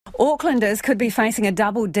Aucklanders could be facing a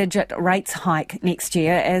double-digit rates hike next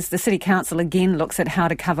year as the City Council again looks at how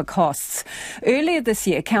to cover costs. Earlier this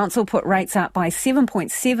year, Council put rates up by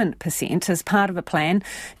 7.7% as part of a plan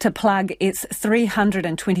to plug its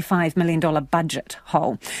 $325 million budget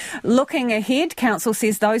hole. Looking ahead, Council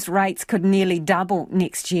says those rates could nearly double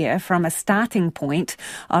next year from a starting point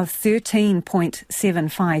of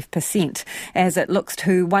 13.75% as it looks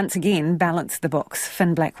to once again balance the books.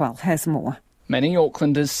 Finn Blackwell has more. Many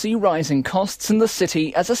Aucklanders see rising costs in the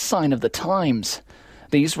city as a sign of the times.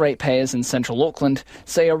 These ratepayers in central Auckland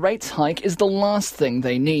say a rates hike is the last thing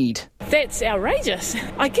they need. That's outrageous.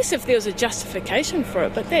 I guess if there was a justification for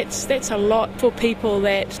it, but that's a lot for people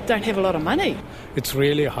that don't have a lot of money. It's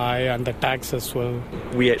really high, and the tax as well.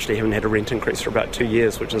 We actually haven't had a rent increase for about 2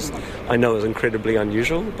 years, which I know is incredibly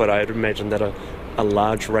unusual, but I'd imagine that a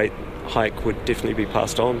large rate hike would definitely be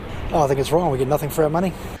passed on. I think it's wrong. We get nothing for our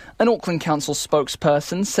money. An Auckland Council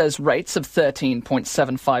spokesperson says rates of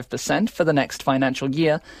 13.75% for the next financial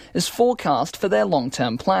year is forecast for their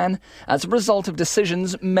long-term plan as a result of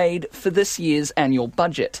decisions made for this year's annual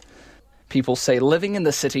budget. People say living in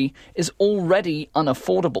the city is already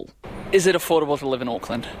unaffordable. Is it affordable to live in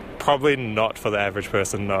Auckland? Probably not for the average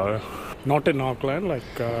person, no. Not in Auckland,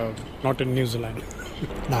 not in New Zealand.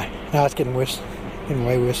 No, it's getting worse. Getting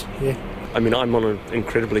way worse, yeah. I mean, I'm on an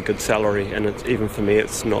incredibly good salary, and even for me,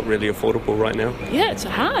 it's not really affordable right now. Yeah, it's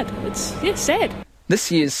hard. It's sad. This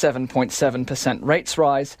year's 7.7% rates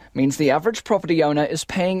rise means the average property owner is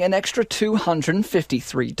paying an extra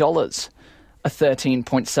 $253. A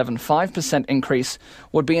 13.75% increase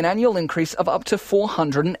would be an annual increase of up to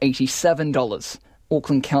 $487.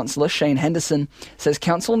 Auckland Councillor Shane Henderson says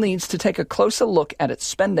Council needs to take a closer look at its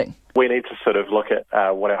spending. We need to sort of look at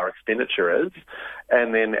what our expenditure is,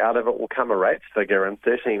 and then out of it will come a rates figure, and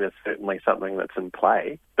 13 is certainly something that's in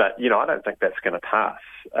play. But, I don't think that's going to pass,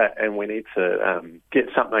 and we need to get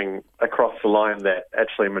something across the line that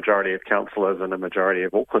actually a majority of councillors and a majority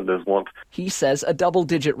of Aucklanders want. He says a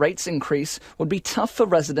double-digit rates increase would be tough for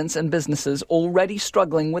residents and businesses already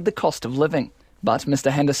struggling with the cost of living. But Mr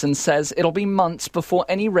Henderson says it'll be months before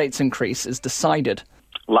any rates increase is decided.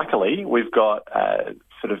 Luckily, we've got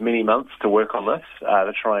sort of many months to work on this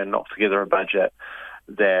to try and knock together a budget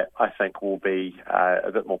that I think will be a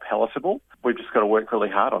bit more palatable. We've just got to work really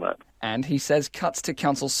hard on it. And he says cuts to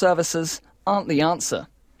council services aren't the answer.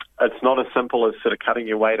 It's not as simple as sort of cutting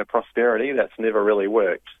your way to prosperity. That's never really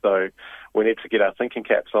worked. So we need to get our thinking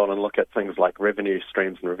caps on and look at things like revenue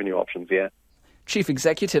streams and revenue options, yeah. Chief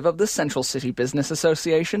Executive of the Central City Business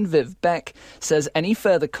Association, Viv Beck, says any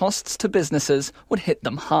further costs to businesses would hit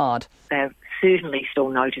them hard. They're certainly still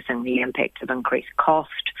noticing the impact of increased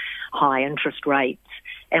cost, high interest rates,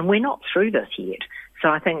 and we're not through this yet. So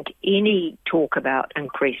I think any talk about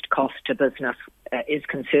increased cost to business is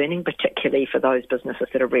concerning, particularly for those businesses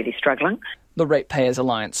that are really struggling. The Ratepayers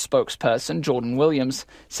Alliance spokesperson, Jordan Williams,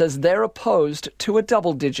 says they're opposed to a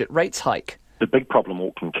double-digit rates hike. The big problem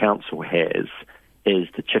Auckland Council has is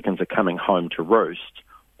the chickens are coming home to roost.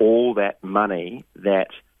 All that money that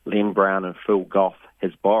Len Brown and Phil Goff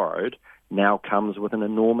has borrowed now comes with an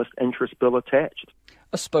enormous interest bill attached.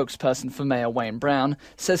 A spokesperson for Mayor Wayne Brown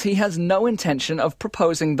says he has no intention of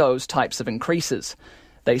proposing those types of increases.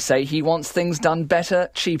 They say he wants things done better,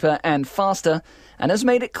 cheaper and faster, and has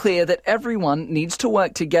made it clear that everyone needs to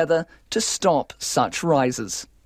work together to stop such rises.